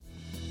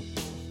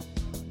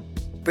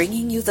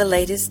Bringing you the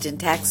latest in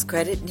tax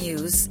credit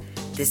news,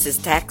 this is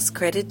Tax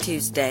Credit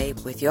Tuesday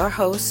with your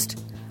host,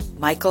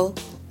 Michael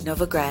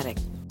Novogradac.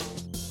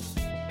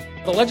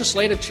 The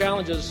legislative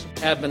challenges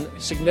have been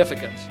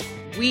significant.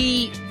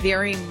 We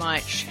very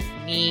much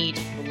need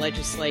the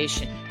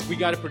legislation. We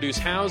got to produce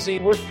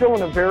housing. We're still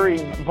in a very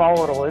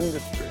volatile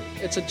industry.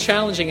 It's a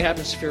challenging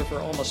atmosphere for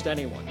almost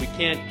anyone. We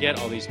can't get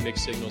all these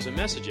mixed signals and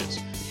messages.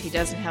 If he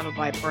doesn't have a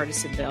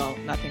bipartisan bill,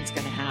 nothing's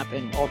going to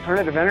happen.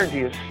 Alternative energy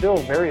is still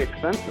very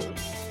expensive.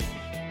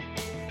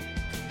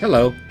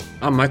 Hello,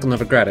 I'm Michael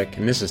Novogradac,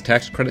 and this is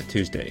Tax Credit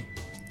Tuesday.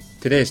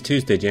 Today is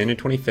Tuesday, January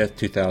 25th,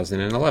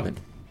 2011.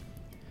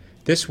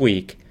 This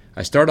week,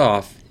 I start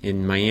off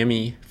in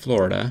Miami,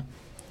 Florida,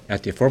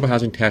 at the Affordable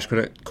Housing Tax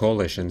Credit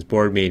Coalition's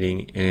board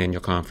meeting and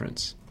annual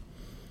conference.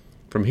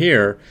 From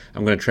here,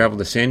 I'm going to travel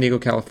to San Diego,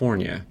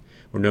 California,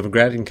 where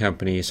Novogradac &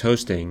 Company is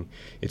hosting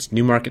its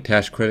New Market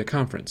Tax Credit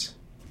Conference.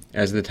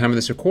 As of the time of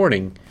this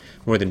recording,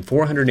 more than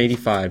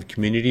 485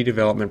 community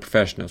development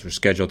professionals are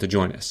scheduled to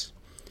join us.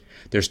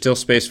 There's still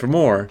space for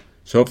more,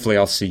 so hopefully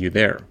I'll see you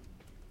there.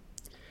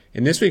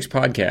 In this week's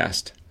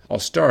podcast, I'll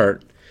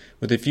start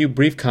with a few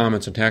brief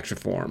comments on tax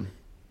reform.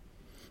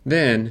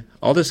 Then,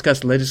 I'll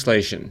discuss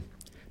legislation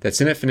that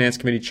Senate Finance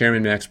Committee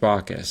Chairman Max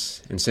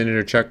Baucus and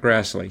Senator Chuck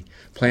Grassley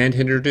plan to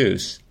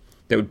introduce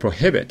that would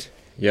prohibit,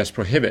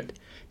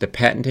 the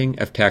patenting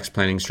of tax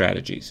planning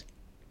strategies.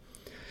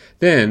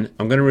 Then,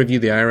 I'm going to review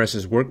the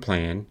IRS's work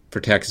plan for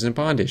taxes and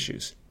bond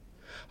issues.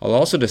 I'll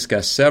also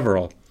discuss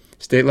several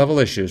state-level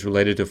issues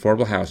related to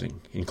affordable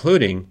housing,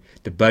 including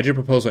the budget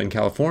proposal in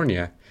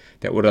California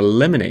that would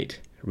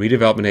eliminate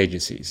redevelopment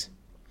agencies,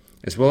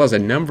 as well as a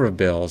number of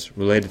bills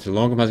related to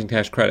low-income housing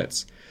tax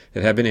credits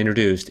that have been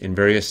introduced in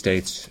various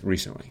states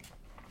recently.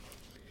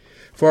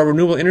 For our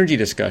renewable energy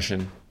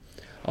discussion,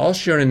 I'll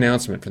share an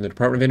announcement from the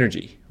Department of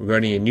Energy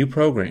regarding a new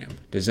program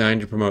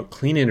designed to promote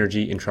clean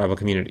energy in tribal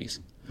communities.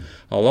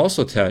 I'll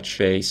also touch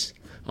base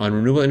on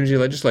renewable energy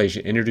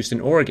legislation introduced in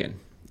Oregon,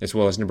 as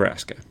well as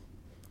Nebraska.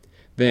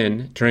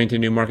 Then, turning to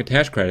new market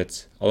tax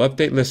credits, I'll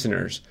update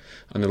listeners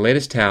on the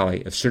latest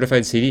tally of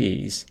certified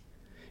CDEs,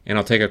 and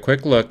I'll take a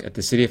quick look at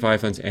the CDFI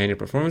Fund's annual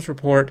performance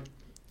report,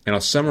 and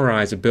I'll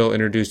summarize a bill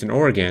introduced in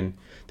Oregon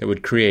that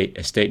would create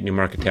a state new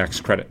market tax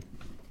credit.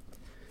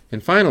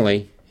 And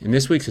finally, in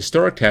this week's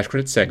Historic Tax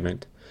Credit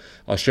segment,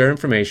 I'll share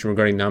information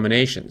regarding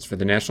nominations for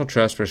the National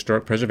Trust for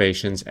Historic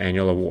Preservation's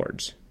annual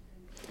awards.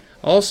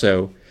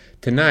 Also,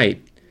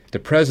 tonight, the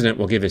President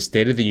will give his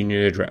State of the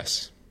Union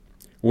address.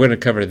 We're going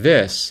to cover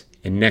this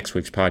in next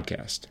week's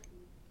podcast.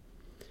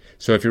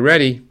 So if you're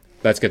ready,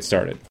 let's get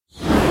started.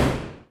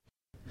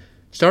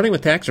 Starting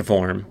with tax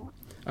reform,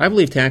 I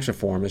believe tax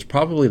reform is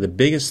probably the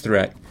biggest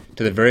threat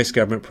to the various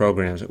government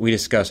programs that we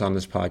discuss on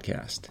this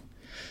podcast.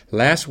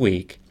 Last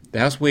week, the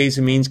House Ways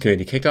and Means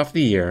Committee kicked off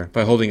the year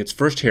by holding its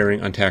first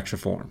hearing on tax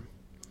reform.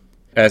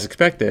 As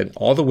expected,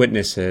 all the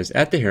witnesses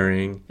at the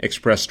hearing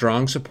expressed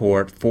strong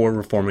support for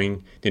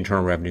reforming the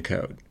Internal Revenue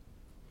Code.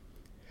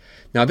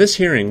 Now, this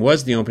hearing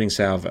was the opening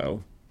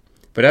salvo,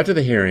 but after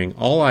the hearing,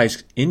 all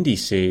eyes in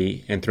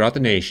D.C. and throughout the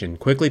nation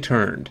quickly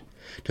turned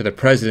to the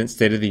President's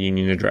State of the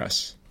Union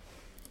address,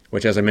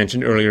 which, as I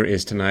mentioned earlier,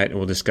 is tonight, and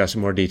we'll discuss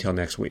in more detail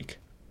next week.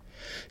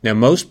 Now,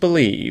 most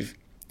believe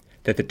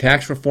that the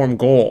tax reform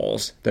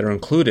goals that are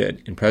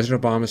included in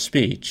President Obama's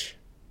speech,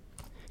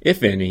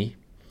 if any,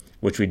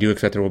 which we do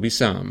expect there will be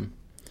some,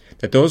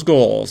 that those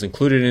goals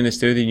included in the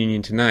State of the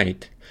Union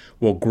tonight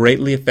will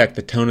greatly affect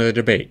the tone of the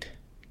debate.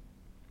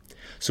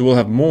 So we'll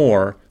have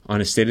more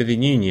on a State of the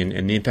Union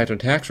and the impact on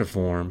tax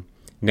reform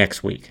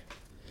next week.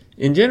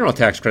 In general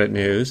tax credit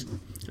news,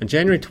 on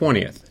January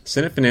 20th,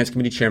 Senate Finance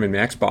Committee Chairman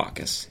Max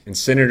Baucus and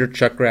Senator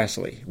Chuck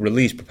Grassley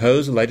released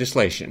proposed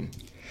legislation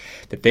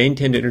that they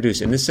intend to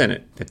introduce in the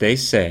Senate that they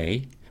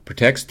say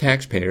protects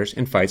taxpayers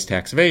and fights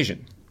tax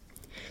evasion.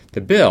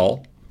 The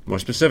bill, more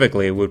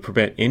specifically, would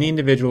prevent any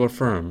individual or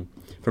firm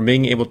from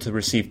being able to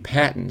receive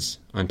patents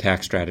on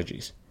tax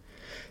strategies.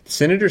 The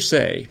senators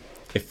say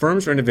if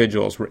firms or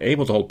individuals were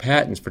able to hold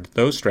patents for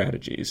those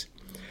strategies,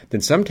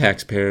 then some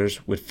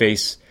taxpayers would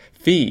face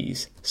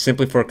fees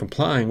simply for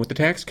complying with the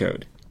tax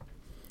code.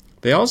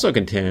 They also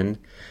contend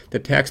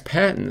that tax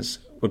patents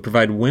would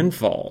provide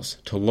windfalls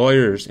to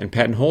lawyers and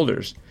patent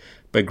holders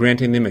by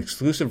granting them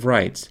exclusive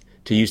rights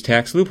to use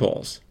tax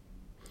loopholes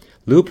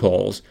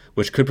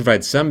which could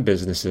provide some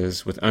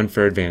businesses with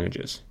unfair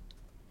advantages.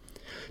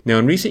 Now,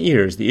 in recent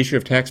years, the issue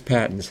of tax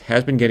patents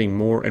has been getting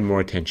more and more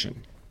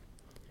attention.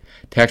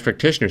 Tax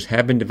practitioners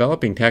have been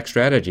developing tax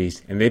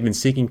strategies, and they've been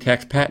seeking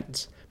tax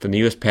patents from the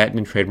U.S. Patent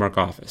and Trademark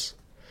Office.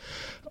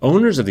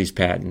 Owners of these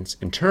patents,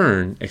 in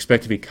turn,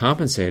 expect to be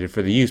compensated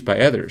for the use by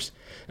others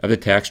of the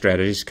tax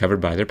strategies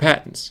covered by their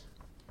patents.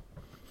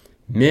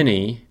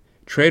 Many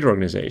trade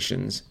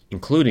organizations,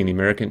 including the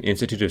American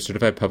Institute of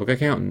Certified Public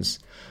Accountants,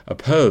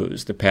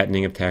 oppose the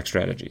patenting of tax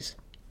strategies.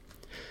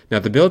 Now,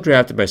 the bill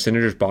drafted by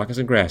Senators Baucus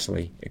and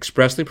Grassley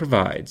expressly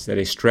provides that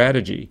a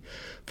strategy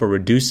for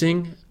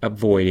reducing,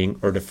 avoiding,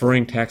 or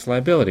deferring tax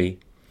liability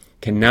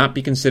cannot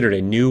be considered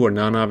a new or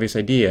non-obvious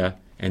idea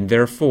and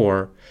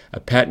therefore a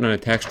patent on a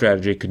tax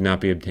strategy could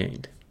not be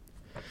obtained.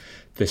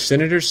 The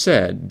senators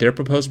said their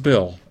proposed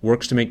bill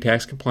works to make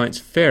tax compliance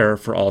fair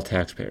for all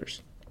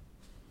taxpayers.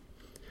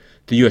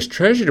 The U.S.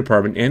 Treasury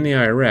Department and the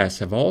IRS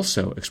have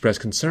also expressed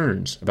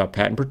concerns about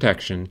patent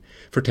protection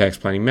for tax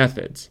planning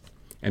methods,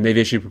 and they've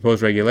issued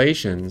proposed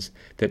regulations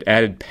that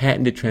added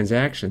patented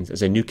transactions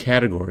as a new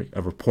category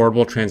of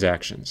reportable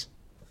transactions.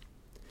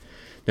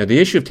 Now, the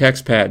issue of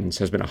tax patents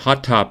has been a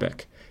hot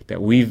topic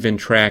that we've been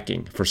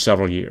tracking for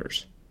several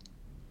years.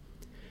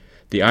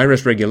 The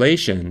IRS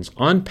regulations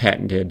on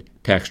patented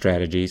tax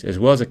strategies, as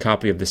well as a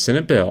copy of the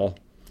Senate bill,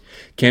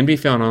 can be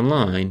found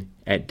online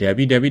at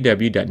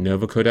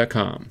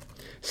www.novoco.com.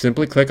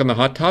 Simply click on the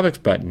Hot Topics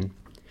button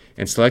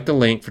and select the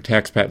link for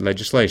tax patent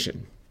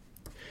legislation.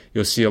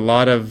 You'll see a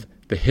lot of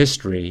the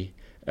history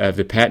of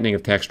the patenting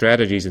of tax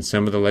strategies and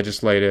some of the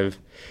legislative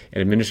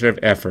and administrative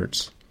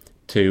efforts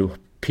to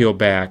peel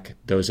back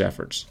those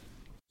efforts.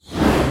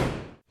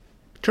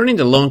 Turning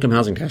to low-income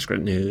housing tax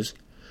credit news,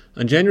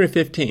 on January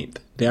 15th,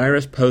 the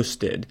IRS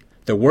posted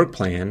the work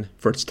plan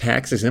for its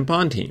tax-exempt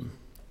bond team.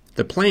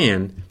 The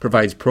plan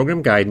provides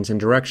program guidance and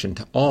direction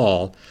to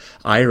all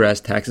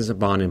IRS tax-exempt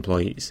bond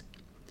employees.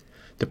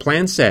 The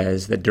plan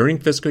says that during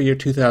fiscal year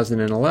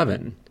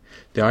 2011,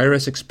 the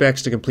IRS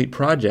expects to complete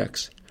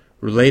projects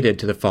related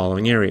to the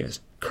following areas: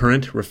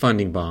 current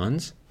refunding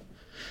bonds,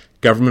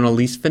 governmental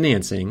lease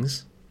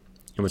financings,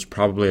 and what's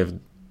probably of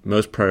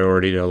most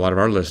priority to a lot of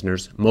our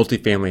listeners,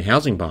 multifamily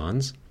housing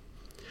bonds,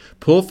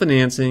 pool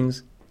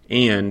financings,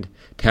 and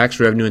tax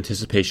revenue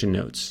anticipation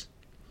notes.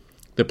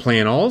 The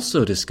plan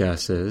also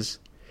discusses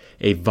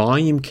a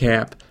volume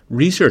cap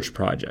research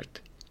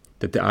project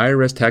that the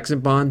IRS tax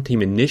and bond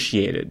team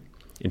initiated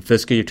in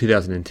fiscal year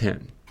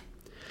 2010.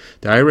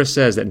 The IRS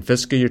says that in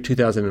fiscal year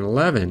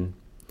 2011,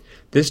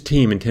 this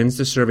team intends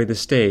to survey the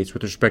states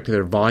with respect to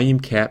their volume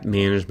cap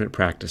management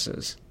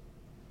practices.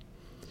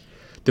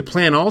 The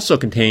plan also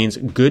contains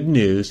good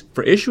news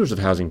for issuers of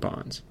housing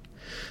bonds.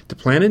 The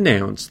plan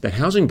announced that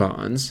housing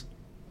bonds,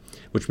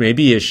 which may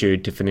be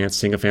issued to finance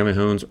single-family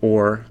homes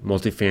or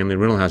multifamily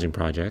rental housing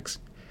projects,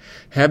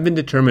 have been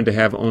determined to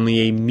have only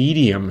a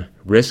medium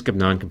risk of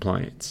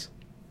noncompliance.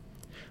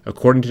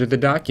 According to the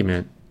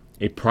document,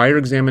 a prior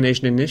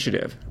examination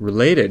initiative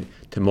related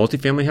to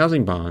multifamily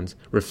housing bonds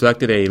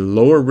reflected a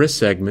lower risk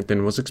segment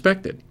than was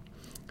expected.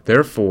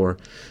 Therefore,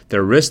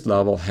 their risk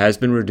level has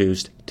been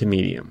reduced to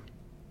medium.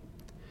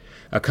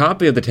 A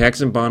copy of the tax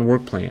and bond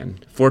work plan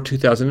for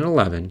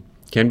 2011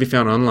 can be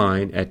found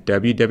online at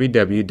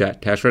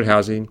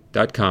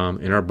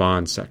www.taxcredithousing.com in our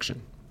bonds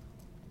section.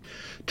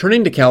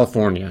 Turning to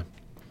California,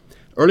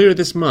 earlier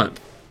this month,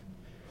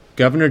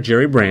 Governor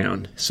Jerry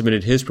Brown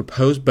submitted his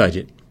proposed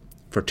budget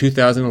for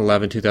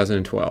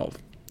 2011-2012.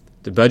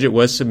 The budget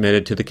was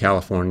submitted to the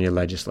California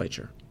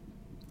legislature.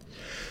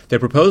 The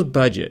proposed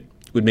budget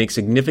would make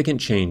significant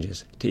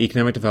changes to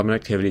economic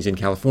development activities in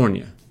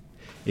California,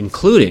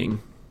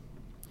 including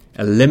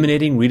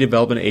eliminating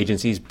redevelopment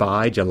agencies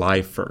by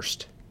July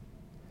 1st.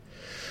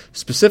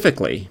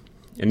 Specifically,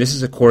 and this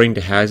is according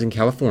to Housing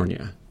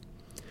California,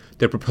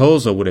 the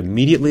proposal would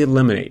immediately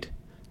eliminate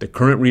the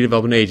current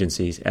redevelopment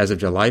agencies as of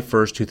July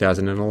 1st,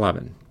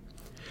 2011,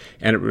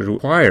 and it would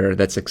require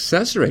that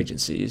successor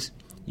agencies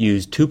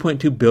use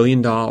 $2.2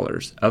 billion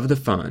of the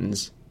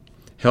funds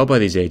held by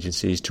these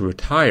agencies to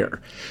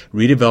retire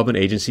redevelopment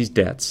agencies'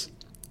 debts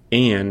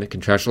and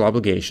contractual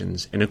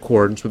obligations in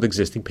accordance with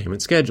existing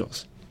payment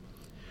schedules.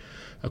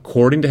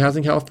 According to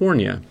Housing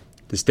California,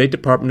 the State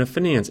Department of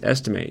Finance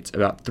estimates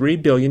about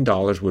 $3 billion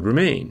would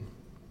remain.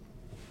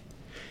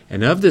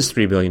 And of this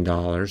 $3 billion,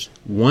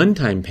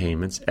 one-time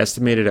payments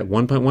estimated at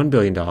 $1.1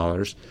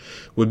 billion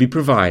would be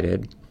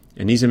provided,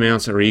 and these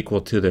amounts are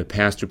equal to the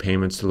pass-through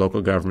payments to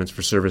local governments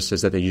for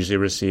services that they usually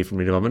receive from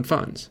redevelopment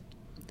funds.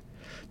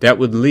 That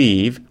would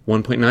leave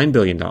 $1.9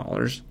 billion,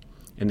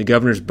 and the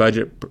governor's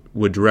budget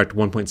would direct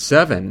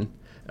 $1.7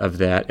 of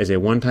that as a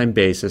one-time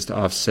basis to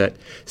offset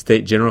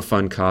state general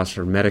fund costs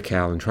for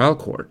Medi-Cal and trial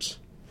courts,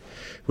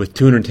 with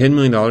 $210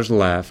 million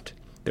left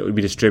that would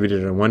be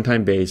distributed on a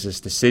one-time basis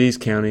to cities,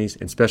 counties,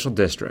 and special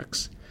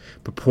districts,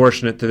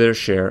 proportionate to their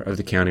share of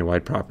the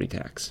countywide property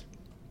tax.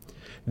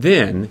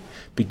 Then,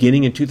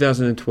 beginning in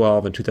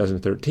 2012 and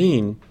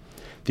 2013,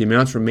 the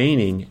amounts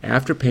remaining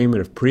after payment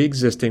of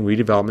pre-existing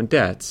redevelopment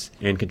debts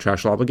and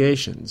contractual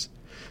obligations,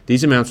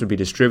 these amounts would be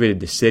distributed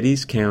to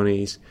cities,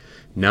 counties,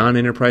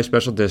 non-enterprise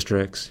special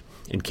districts,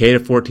 and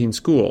K-14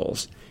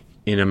 schools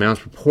in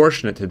amounts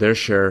proportionate to their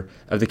share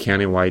of the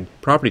countywide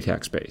property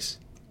tax base.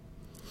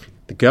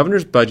 The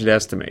governor's budget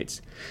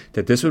estimates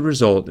that this would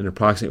result in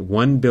approximately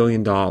 $1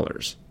 billion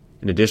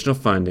in additional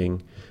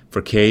funding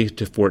for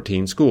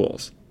K-14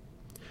 schools,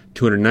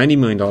 $290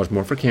 million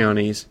more for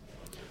counties,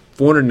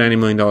 $490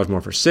 million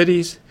more for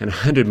cities, and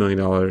 $100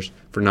 million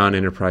for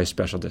non-enterprise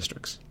special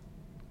districts.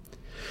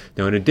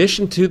 Now, in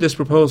addition to this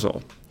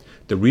proposal,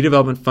 the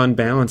redevelopment fund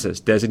balances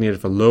designated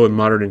for low and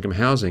moderate income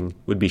housing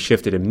would be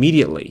shifted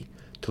immediately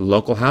to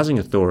local housing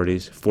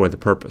authorities for the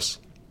purpose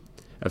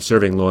of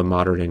serving low and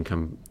moderate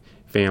income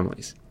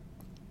families.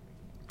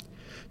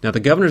 Now, the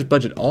governor's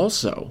budget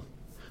also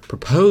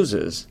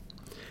proposes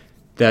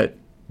that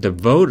the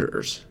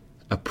voters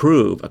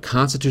approve a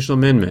constitutional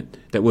amendment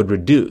that would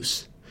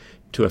reduce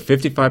to a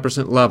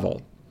 55%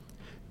 level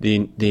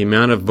the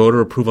amount of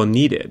voter approval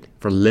needed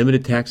for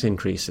limited tax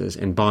increases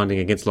and bonding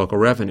against local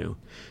revenue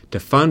to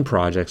fund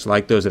projects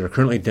like those that are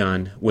currently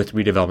done with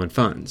redevelopment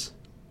funds.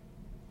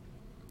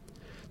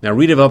 Now,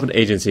 redevelopment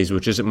agencies,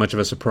 which isn't much of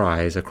a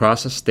surprise,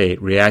 across the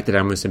state reacted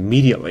almost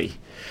immediately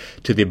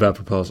to the above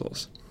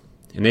proposals,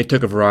 and they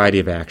took a variety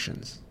of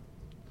actions.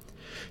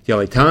 The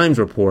LA Times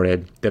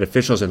reported that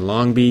officials in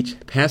Long Beach,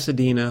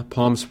 Pasadena,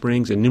 Palm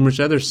Springs, and numerous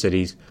other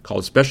cities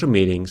called special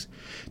meetings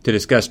to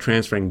discuss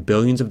transferring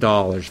billions of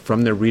dollars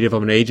from their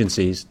redevelopment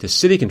agencies to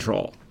city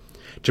control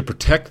to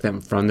protect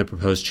them from the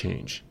proposed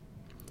change.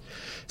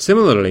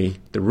 Similarly,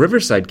 the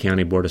Riverside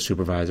County Board of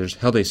Supervisors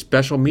held a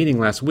special meeting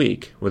last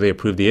week where they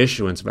approved the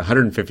issuance of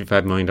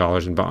 $155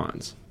 million in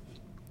bonds.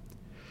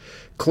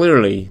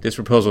 Clearly, this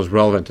proposal is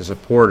relevant to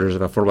supporters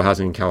of affordable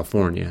housing in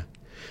California,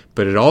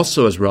 but it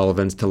also has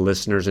relevance to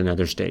listeners in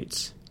other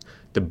states.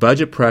 The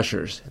budget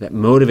pressures that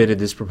motivated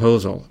this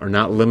proposal are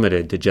not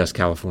limited to just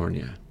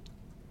California.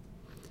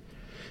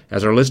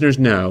 As our listeners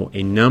know,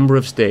 a number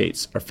of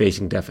states are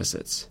facing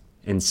deficits,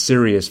 and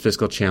serious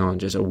fiscal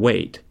challenges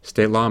await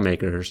state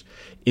lawmakers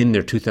in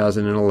their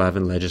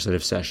 2011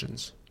 legislative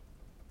sessions.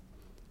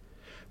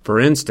 For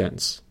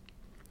instance,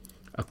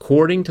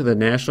 according to the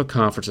National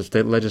Conference of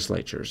State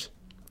Legislatures,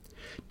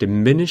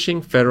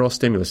 diminishing federal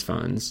stimulus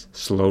funds,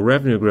 slow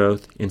revenue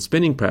growth, and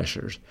spending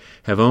pressures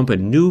have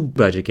opened new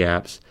budget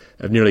gaps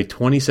of nearly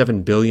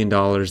 $27 billion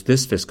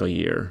this fiscal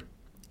year,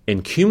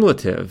 and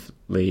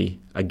cumulatively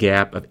a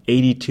gap of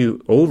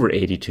over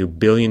 $82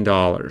 billion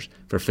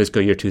for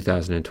fiscal year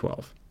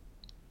 2012.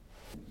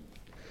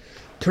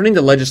 Turning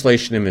to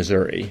legislation in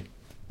Missouri,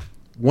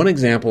 one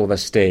example of a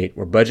state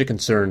where budget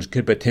concerns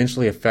could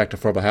potentially affect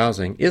affordable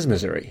housing is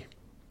Missouri.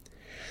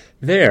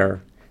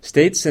 There,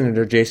 State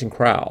Senator Jason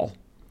Crowell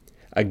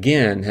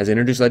again has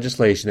introduced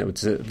legislation that would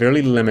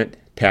severely limit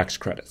tax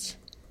credits.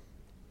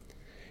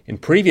 In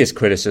previous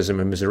criticism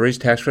of Missouri's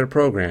tax credit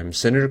program,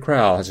 Senator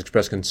Crowell has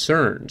expressed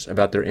concerns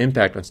about their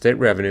impact on state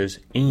revenues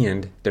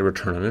and their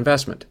return on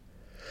investment.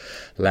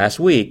 Last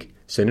week,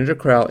 Senator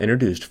Crowell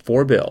introduced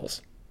 4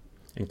 bills,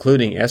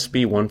 including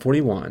SB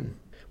 141,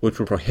 which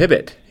would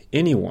prohibit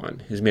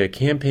anyone who's made a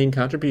campaign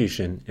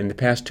contribution in the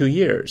past 2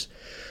 years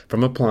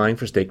from applying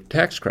for state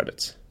tax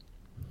credits.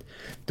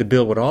 The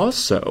bill would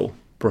also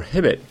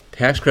prohibit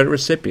tax credit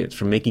recipients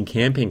from making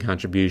campaign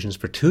contributions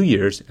for 2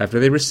 years after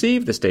they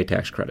receive the state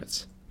tax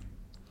credits.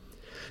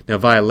 Now,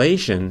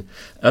 violation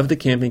of the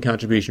campaign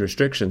contribution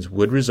restrictions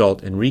would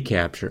result in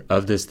recapture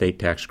of the state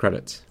tax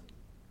credits.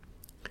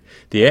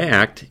 The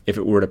act, if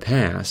it were to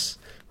pass,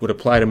 would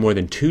apply to more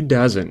than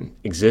 24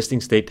 existing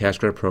state tax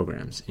credit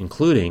programs,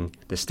 including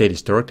the State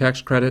Historic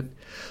Tax Credit,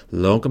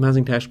 Low-Income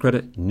Housing Tax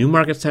Credit, New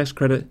Markets Tax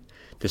Credit,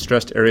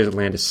 Distressed Areas of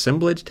Land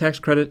Assemblage Tax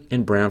Credit,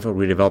 and Brownfield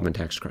Redevelopment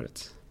Tax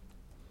Credits.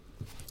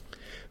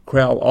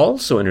 Crowell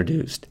also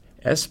introduced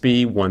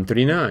SB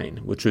 139,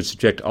 which would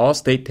subject all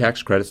state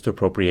tax credits to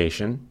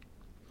appropriation.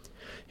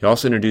 He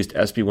also introduced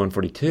SB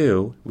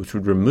 142, which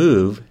would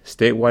remove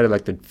statewide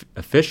elected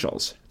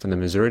officials from the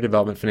Missouri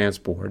Development Finance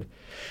Board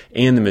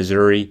and the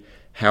Missouri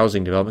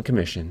Housing Development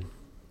Commission,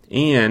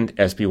 and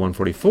SB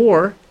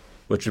 144,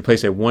 which would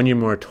place a 1-year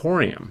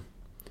moratorium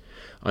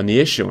on the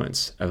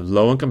issuance of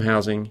low-income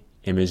housing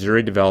and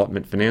Missouri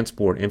Development Finance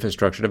Board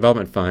Infrastructure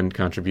Development Fund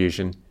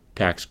contribution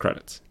tax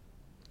credits.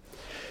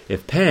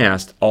 If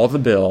passed, all the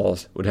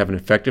bills would have an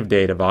effective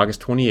date of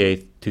August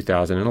 28,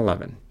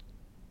 2011.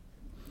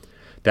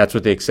 That's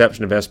with the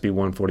exception of SB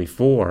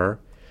 144,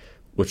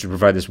 which would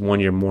provide this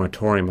 1-year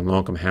moratorium on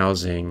low-income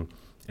housing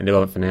and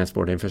Development Finance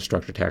Board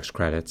infrastructure tax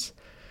credits.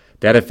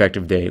 That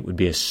effective date would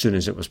be as soon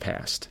as it was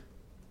passed.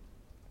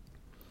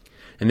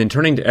 And then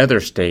turning to other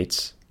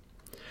states,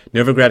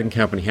 Novograd and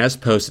Company has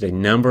posted a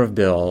number of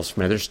bills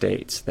from other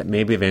states that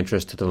may be of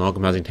interest to the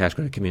low-income housing tax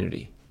credit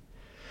community.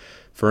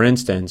 For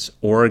instance,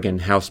 Oregon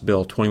House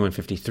Bill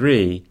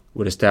 2153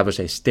 would establish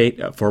a state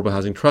affordable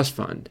housing trust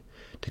fund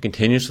to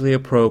continuously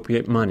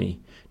appropriate money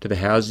to the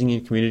Housing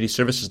and Community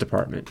Services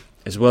Department,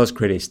 as well as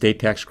create a state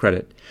tax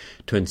credit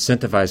to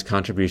incentivize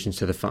contributions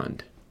to the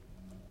fund.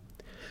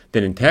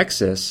 Then in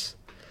Texas,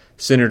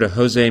 Senator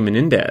Jose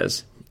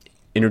Menendez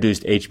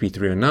introduced HB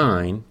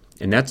 309,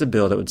 and that's a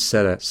bill that would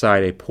set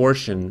aside a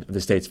portion of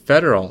the state's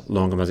federal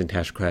low-income housing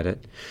tax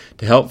credit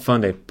to help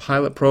fund a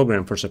pilot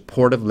program for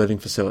supportive living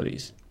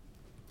facilities.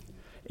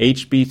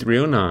 HB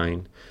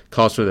 309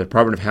 calls for the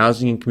Department of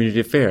Housing and Community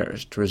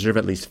Affairs to reserve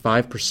at least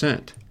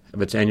 5%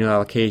 of its annual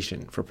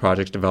allocation for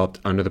projects developed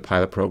under the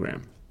pilot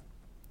program.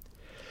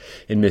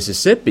 In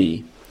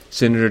Mississippi,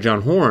 Senator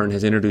John Horhn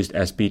has introduced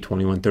SB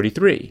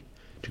 2133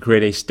 to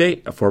create a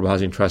state affordable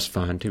housing trust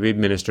fund to be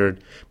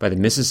administered by the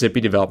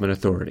Mississippi Development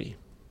Authority.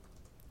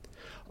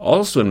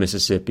 Also in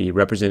Mississippi,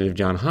 Representative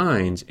John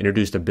Hines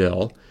introduced a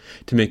bill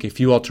to make a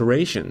few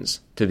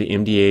alterations to the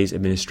MDA's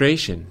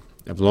administration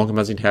of low-income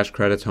housing tax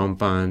credits, home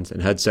funds,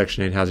 and HUD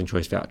Section 8 housing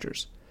choice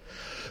vouchers.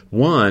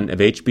 One of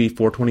HB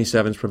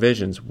 427's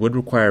provisions would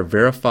require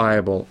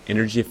verifiable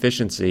energy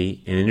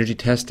efficiency and energy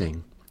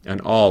testing on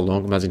all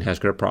low-income housing tax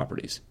credit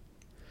properties.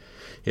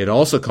 It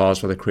also calls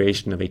for the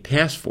creation of a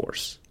task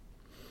force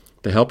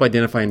to help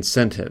identify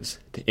incentives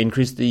to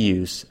increase the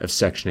use of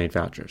Section 8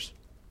 vouchers.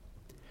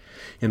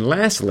 And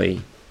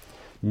lastly,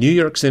 New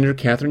York Senator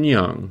Catherine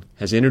Young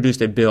has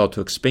introduced a bill to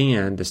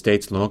expand the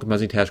state's low-income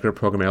housing tax credit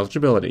program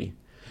eligibility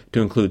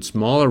to include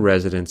smaller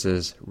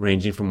residences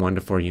ranging from 1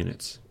 to 4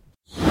 units.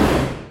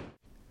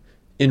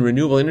 In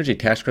renewable energy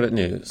tax credit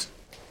news,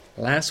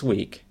 last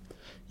week,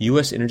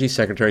 U.S. Energy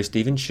Secretary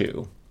Steven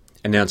Chu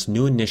announced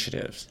new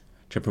initiatives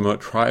to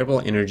promote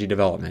tribal energy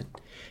development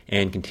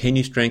and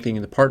continue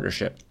strengthening the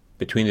partnership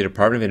between the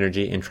Department of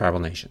Energy and tribal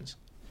nations.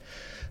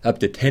 Up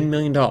to $10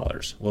 million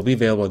will be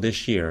available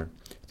this year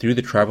through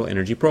the Tribal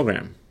Energy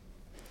Program.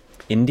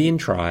 Indian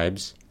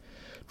tribes,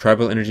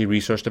 tribal energy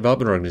resource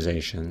development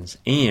organizations,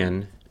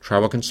 and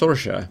tribal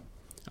consortia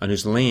on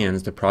whose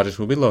lands the projects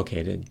will be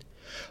located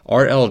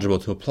are eligible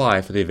to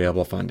apply for the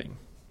available funding.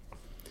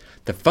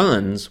 The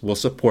funds will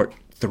support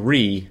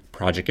 3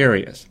 project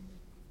areas.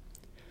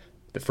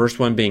 The first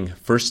one being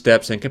first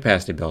steps in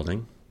capacity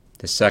building,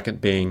 the second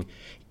being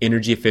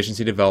energy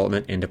efficiency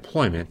development and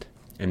deployment,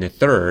 and the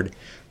third,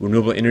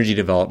 renewable energy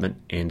development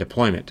and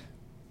deployment.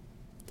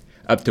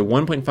 Up to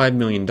 $1.5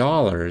 million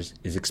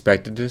is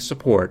expected to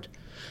support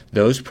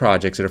those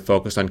projects that are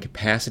focused on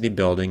capacity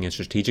building and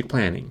strategic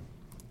planning,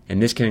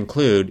 and this can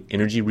include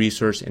energy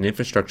resource and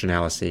infrastructure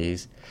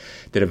analyses,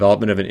 the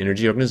development of an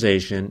energy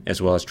organization,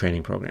 as well as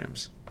training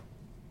programs.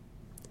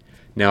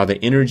 Now, the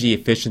energy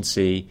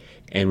efficiency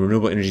and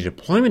renewable energy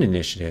deployment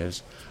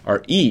initiatives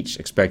are each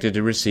expected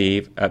to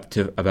receive up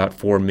to about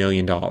 $4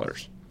 million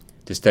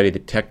to study the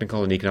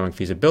technical and economic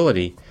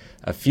feasibility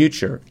of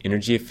future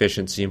energy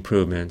efficiency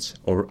improvements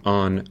or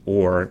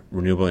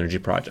renewable energy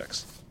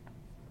projects.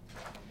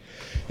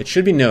 It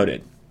should be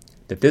noted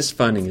that this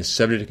funding is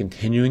subject to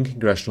continuing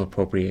congressional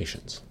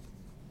appropriations.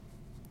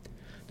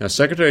 Now,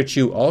 Secretary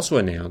Chu also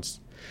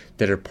announced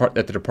that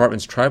the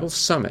Department's Tribal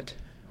Summit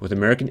with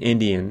American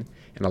Indian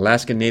and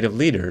Alaska Native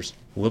leaders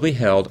will be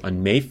held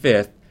on May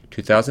 5th,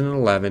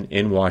 2011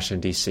 in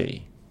Washington,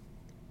 D.C.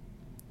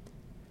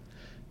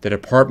 The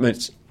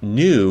Department's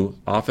new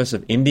Office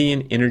of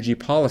Indian Energy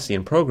Policy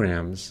and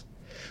Programs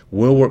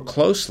will work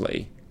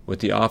closely with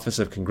the Office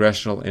of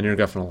Congressional and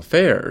Intergovernmental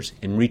Affairs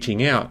in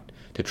reaching out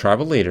to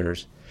tribal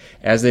leaders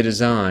as they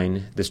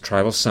design this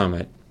Tribal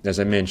Summit, as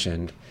I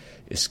mentioned,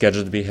 is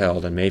scheduled to be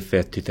held on May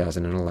 5th,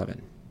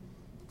 2011.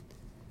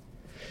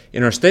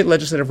 In our state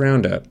legislative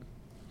roundup,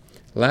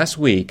 last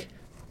week,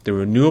 the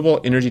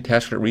Renewable Energy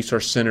Tax Credit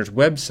Resource Center's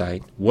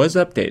website was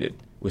updated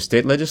with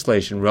state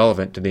legislation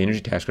relevant to the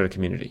energy tax credit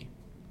community.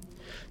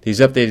 These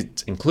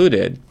updates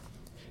included,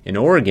 in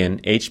Oregon,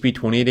 HB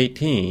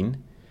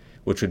 2818,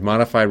 which would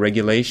modify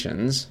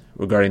regulations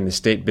regarding the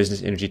state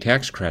business energy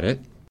tax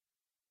credit.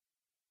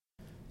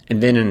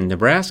 And then in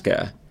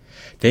Nebraska,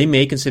 they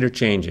may consider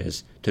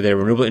changes to their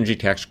renewable energy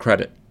tax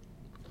credit.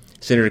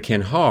 Senator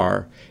Ken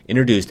Haar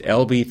introduced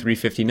LB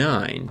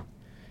 359,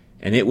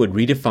 and it would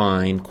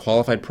redefine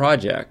qualified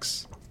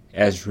projects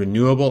as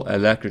renewable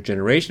electric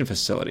generation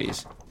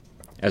facilities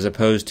as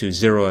opposed to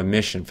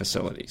zero-emission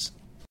facilities.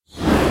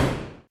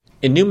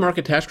 In new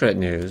market tax credit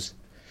news,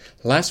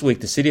 last week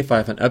the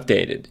CDFI Fund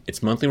updated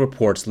its monthly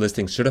reports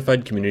listing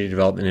Certified Community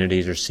Development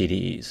Entities, or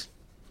CDEs.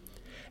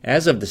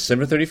 As of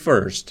December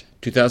 31st,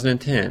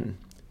 2010,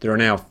 there are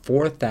now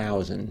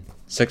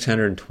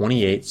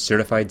 4,628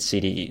 certified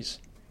CDEs.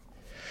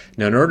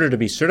 Now, in order to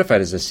be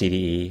certified as a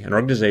CDE, an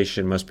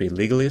organization must be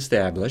legally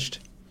established,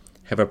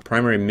 have a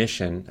primary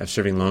mission of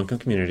serving low-income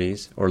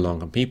communities or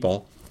low-income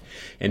people,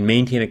 and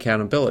maintain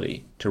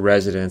accountability to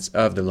residents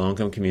of the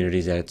low-income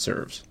communities that it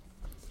serves.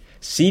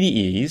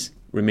 CDEs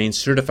remain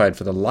certified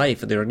for the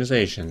life of the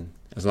organization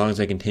as long as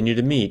they continue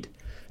to meet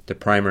the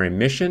primary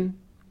mission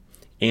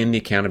and the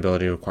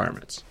accountability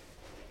requirements.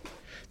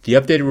 The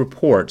updated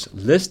reports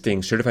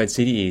listing certified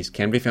CDEs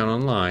can be found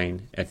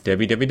online at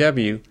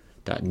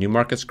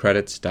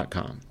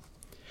www.newmarketscredits.com.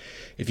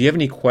 If you have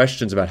any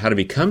questions about how to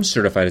become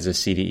certified as a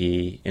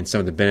CDE and some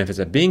of the benefits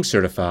of being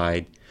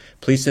certified,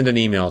 please send an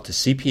email to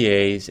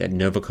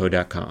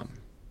cpas@novaco.com.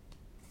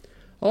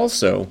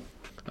 Also,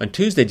 on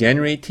Tuesday,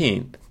 January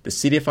 18th, the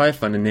CDFI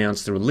Fund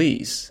announced the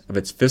release of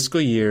its fiscal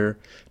year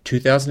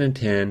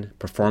 2010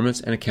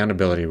 Performance and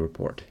Accountability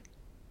Report.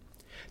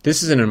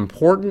 This is an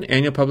important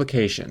annual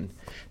publication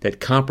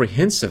that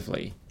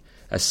comprehensively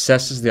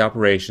assesses the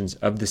operations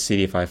of the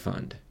CDFI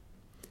Fund.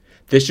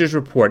 This year's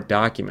report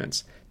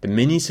documents the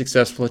many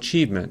successful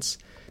achievements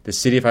the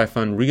CDFI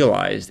Fund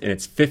realized in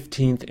its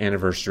 15th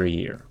anniversary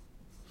year.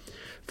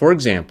 For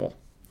example,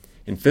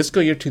 in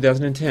fiscal year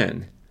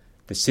 2010,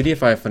 the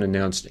CDFI Fund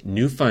announced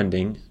new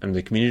funding under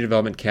the Community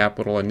Development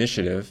Capital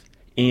Initiative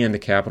and the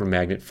Capital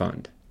Magnet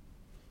Fund.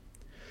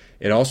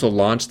 It also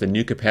launched the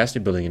new Capacity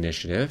Building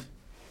Initiative.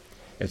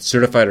 It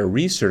certified or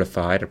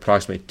recertified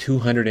approximately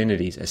 200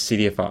 entities as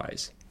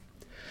CDFIs.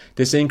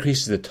 This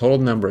increases the total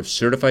number of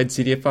certified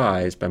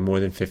CDFIs by more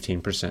than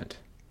 15%.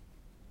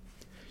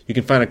 You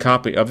can find a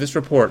copy of this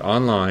report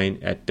online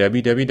at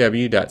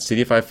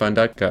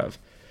www.cdfifund.gov. It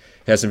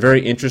has some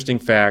very interesting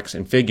facts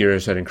and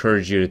figures that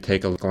encourage you to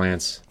take a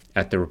glance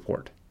at the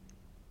report.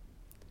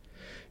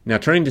 Now,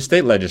 turning to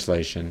state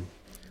legislation,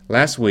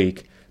 last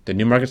week, the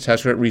New Markets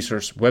Tax Credit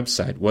Resource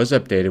website was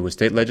updated with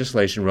state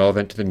legislation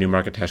relevant to the New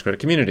Market Tax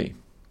Credit community.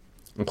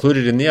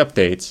 Included in the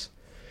updates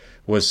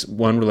was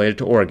one related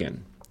to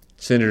Oregon.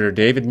 Senator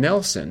David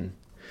Nelson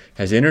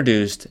has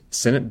introduced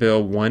Senate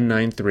Bill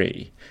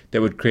 193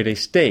 that would create a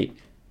state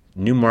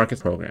new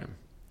market program.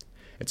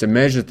 It's a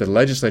measure that the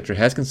legislature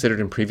has considered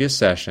in previous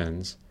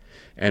sessions,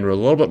 and we're a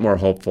little bit more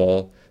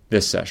hopeful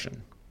this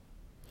session.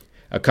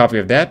 A copy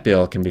of that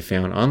bill can be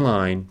found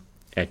online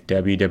at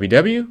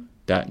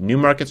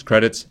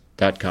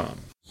www.newmarketscredits.com.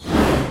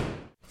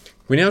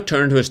 We now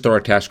turn to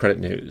historic tax credit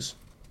news.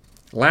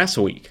 Last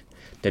week,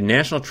 the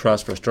National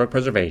Trust for Historic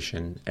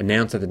Preservation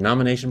announced that the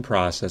nomination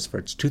process for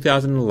its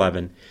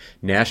 2011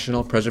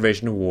 National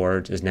Preservation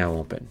Awards is now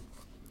open.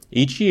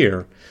 Each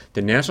year,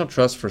 the National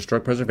Trust for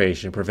Historic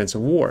Preservation presents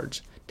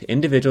awards to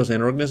individuals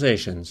and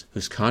organizations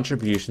whose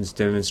contributions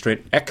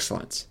demonstrate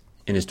excellence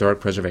in historic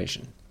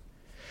preservation.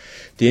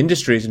 The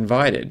industry is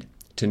invited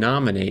to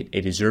nominate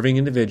a deserving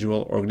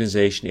individual,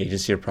 organization,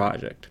 agency, or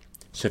project.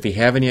 So if you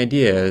have any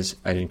ideas,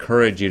 I'd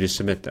encourage you to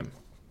submit them.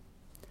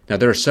 Now,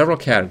 there are several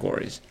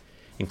categories,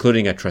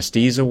 including a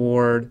Trustees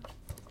Award,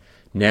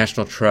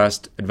 National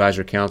Trust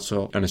Advisory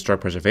Council on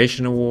Historic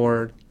Preservation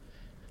Award,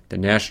 the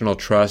National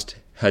Trust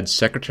HUD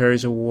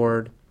Secretaries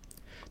Award,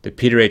 the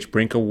Peter H.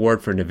 Brink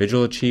Award for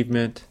Individual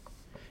Achievement,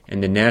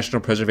 and the National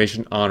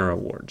Preservation Honor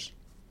Awards.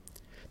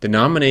 The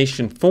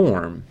nomination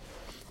form,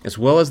 as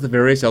well as the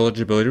various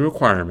eligibility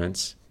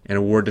requirements and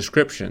award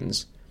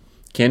descriptions,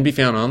 can be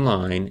found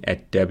online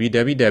at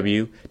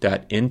www.nthp.org.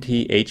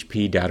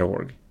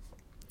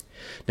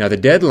 Now, the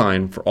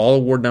deadline for all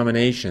award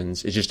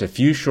nominations is just a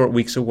few short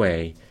weeks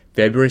away,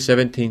 February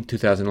 17,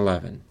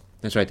 2011.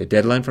 That's right, the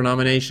deadline for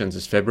nominations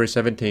is February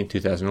 17,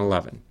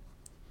 2011.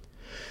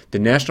 The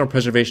National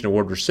Preservation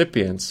Award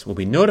recipients will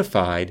be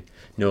notified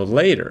no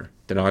later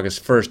than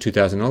August 1,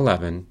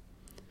 2011,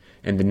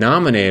 and the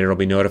nominator will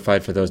be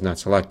notified for those not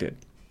selected.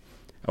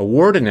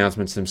 Award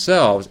announcements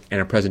themselves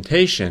and a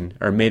presentation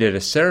are made at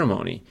a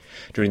ceremony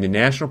during the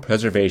National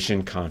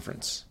Preservation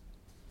Conference,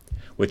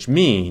 which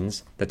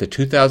means that the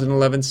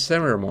 2011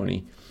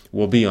 ceremony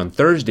will be on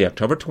Thursday,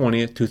 October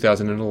 20th,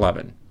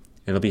 2011, and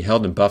it'll be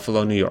held in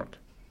Buffalo, New York.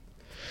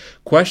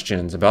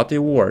 Questions about the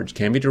awards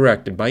can be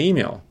directed by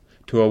email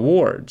to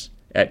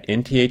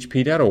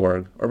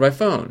awards@nthp.org or by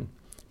phone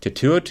to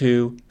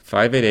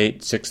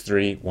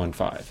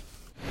 202-588-6315.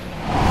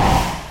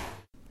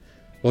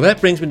 Well,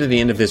 that brings me to the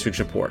end of this week's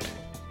report.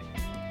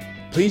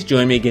 Please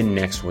join me again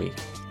next week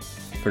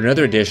for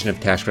another edition of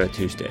Tax Credit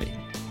Tuesday.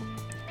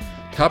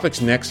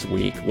 Topics next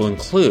week will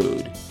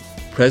include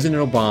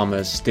President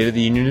Obama's State of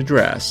the Union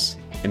address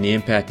and the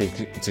impact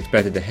it's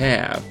expected to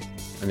have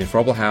on the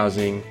affordable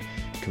housing,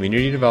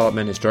 community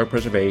development, historic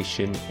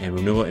preservation, and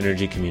renewable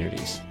energy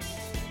communities.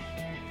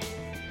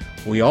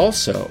 We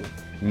also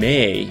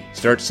may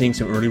start seeing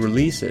some early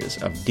releases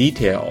of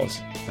details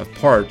of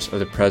parts of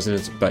the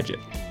President's budget.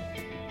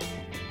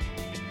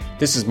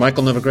 This is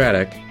Michael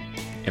Novogradac,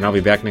 and I'll be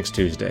back next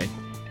Tuesday.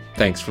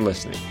 Thanks for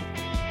listening.